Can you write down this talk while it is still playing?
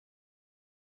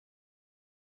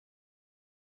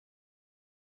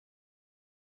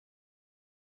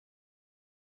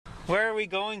Where are we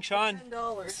going, Sean?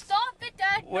 $10. Stop it,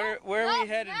 Dad. Where are we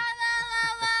headed?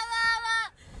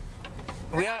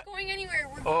 We're not going anywhere.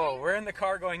 We're in the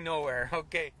car going nowhere.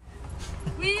 Okay.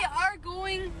 We are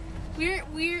going.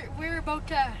 We're about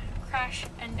to crash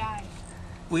and die.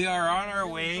 We are on our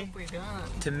way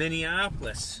to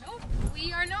Minneapolis. Nope,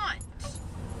 we are not.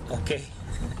 Okay.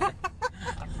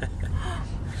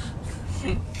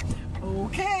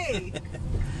 Okay.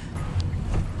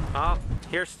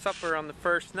 Here's supper on the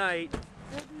first night.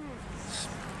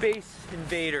 Space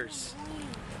Invaders.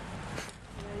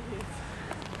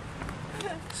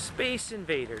 Space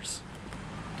Invaders.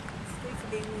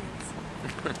 Space aliens.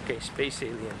 Okay, space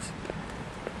aliens.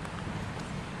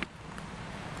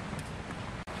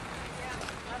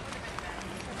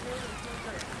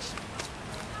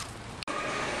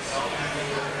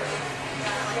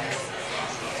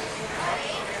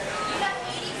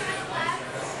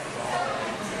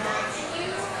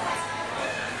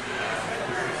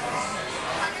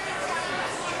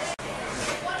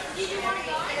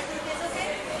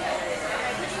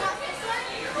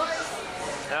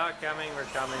 We're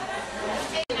coming.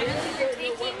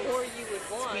 What more you would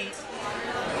want? Sweet.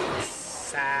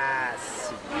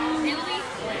 Sassy. Really?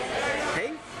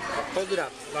 Hey, hold it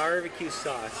up. Barbecue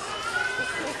sauce.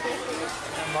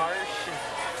 Martian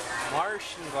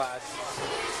glass.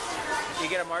 You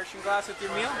get a Martian glass with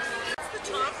your meal? It's the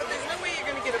top, but there's no way you're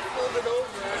going to get it folded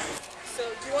over. So,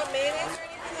 do you want mayonnaise or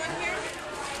anything on here?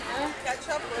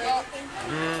 Ketchup or anything?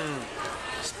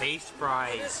 Space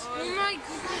fries. Oh my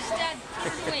goodness, Dad.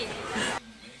 Wait.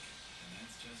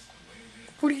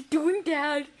 What are you doing,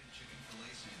 Dad?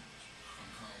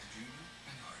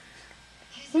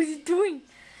 What are you doing?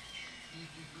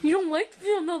 You don't like to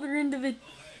feel another end of it.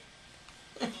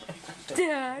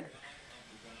 Dad.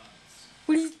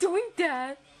 What are you doing,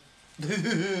 Dad? It's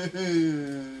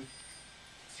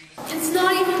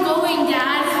not even going,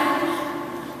 Dad.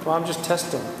 Well, I'm just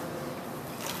testing.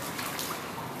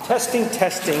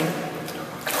 Testing.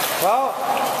 Well,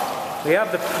 we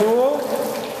have the pool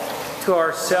to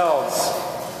ourselves.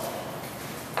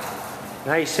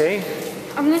 Nice, eh?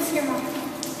 I'm gonna scare Mom.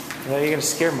 Are you gonna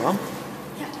scare Mom?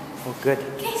 Yeah. Oh, good.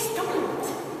 Okay,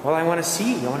 don't. Well, I want to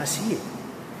see you. I want to see you.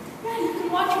 Yeah, you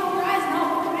can watch your eyes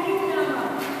now.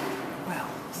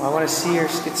 Well, I want to see her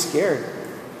get scared.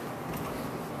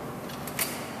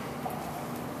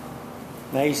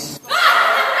 Nice.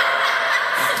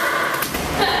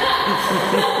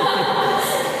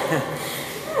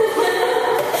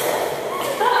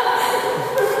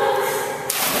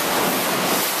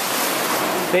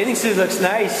 Bathing suit looks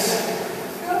nice.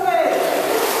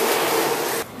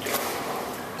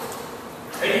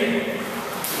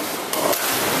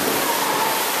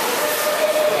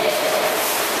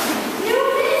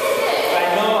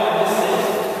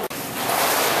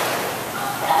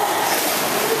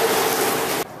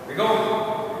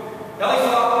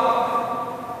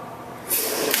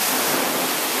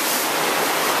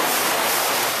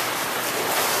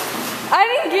 I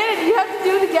didn't get it. You have to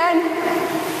do it again.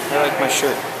 I like my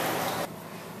shirt.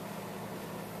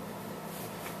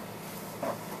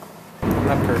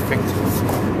 Not perfect.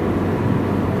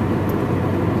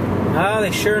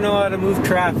 They sure know how to move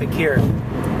traffic here.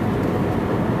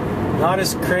 Not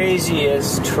as crazy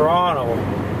as Toronto,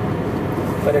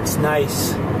 but it's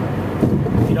nice.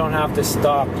 You don't have to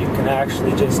stop. You can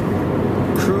actually just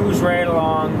cruise right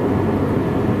along,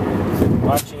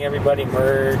 watching everybody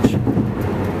merge.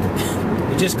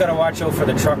 You just gotta watch out for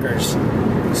the truckers.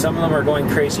 Some of them are going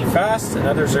crazy fast and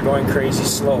others are going crazy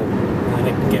slow. And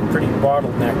it can get pretty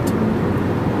bottlenecked.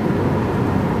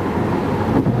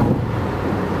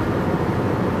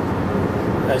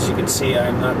 As you can see,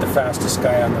 I'm not the fastest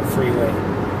guy on the freeway.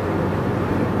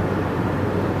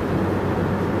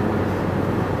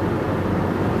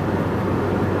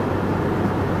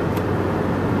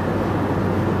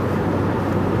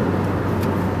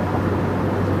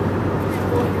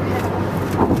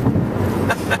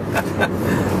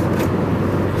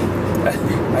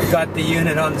 I've got the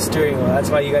unit on the steering wheel. That's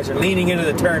why you guys are leaning into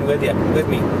the turn with me.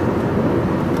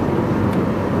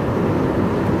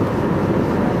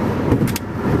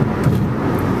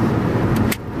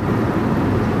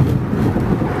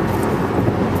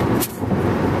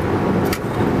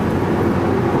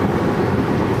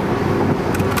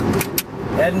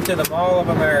 Heading to the Mall of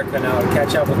America now to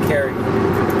catch up with Carrie.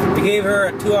 We gave her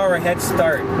a 2-hour head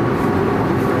start.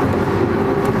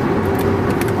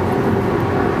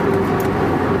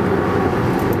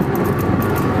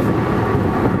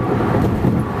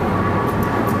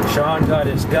 Sean got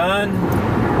his gun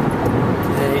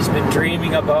that he's been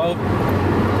dreaming about.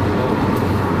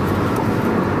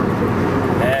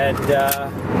 And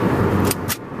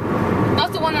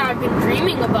one that I've been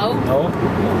dreaming about. No?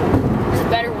 It's a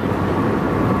better one.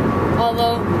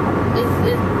 Although,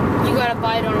 you gotta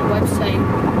buy it on a website.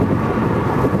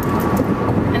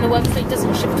 And the website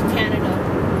doesn't ship to Canada.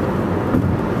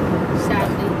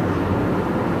 Sadly.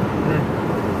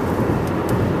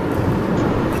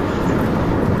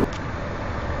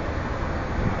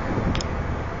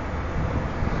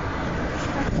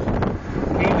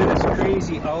 Came to this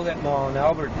crazy outlet mall in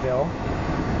Albertville,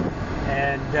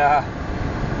 and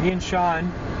me and Sean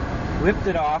whipped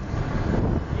it off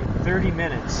in 30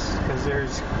 minutes because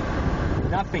there's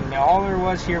nothing. All there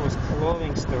was here was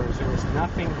clothing stores. There was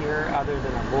nothing here other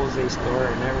than a Bose store,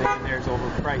 and everything in there is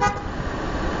overpriced.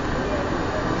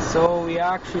 So we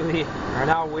actually are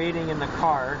now waiting in the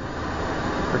car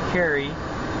for Carrie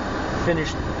to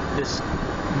finish this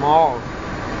mall.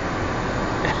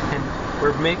 And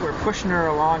we're pushing her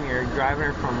along here, driving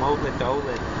her from outlet to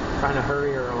outlet, trying to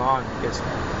hurry her along because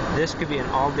this could be an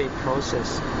all-day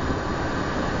process.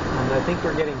 And I think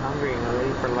we're getting hungry and we're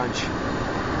ready for lunch.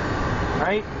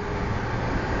 Right?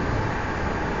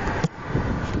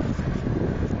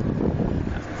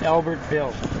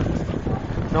 Albertville.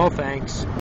 No thanks.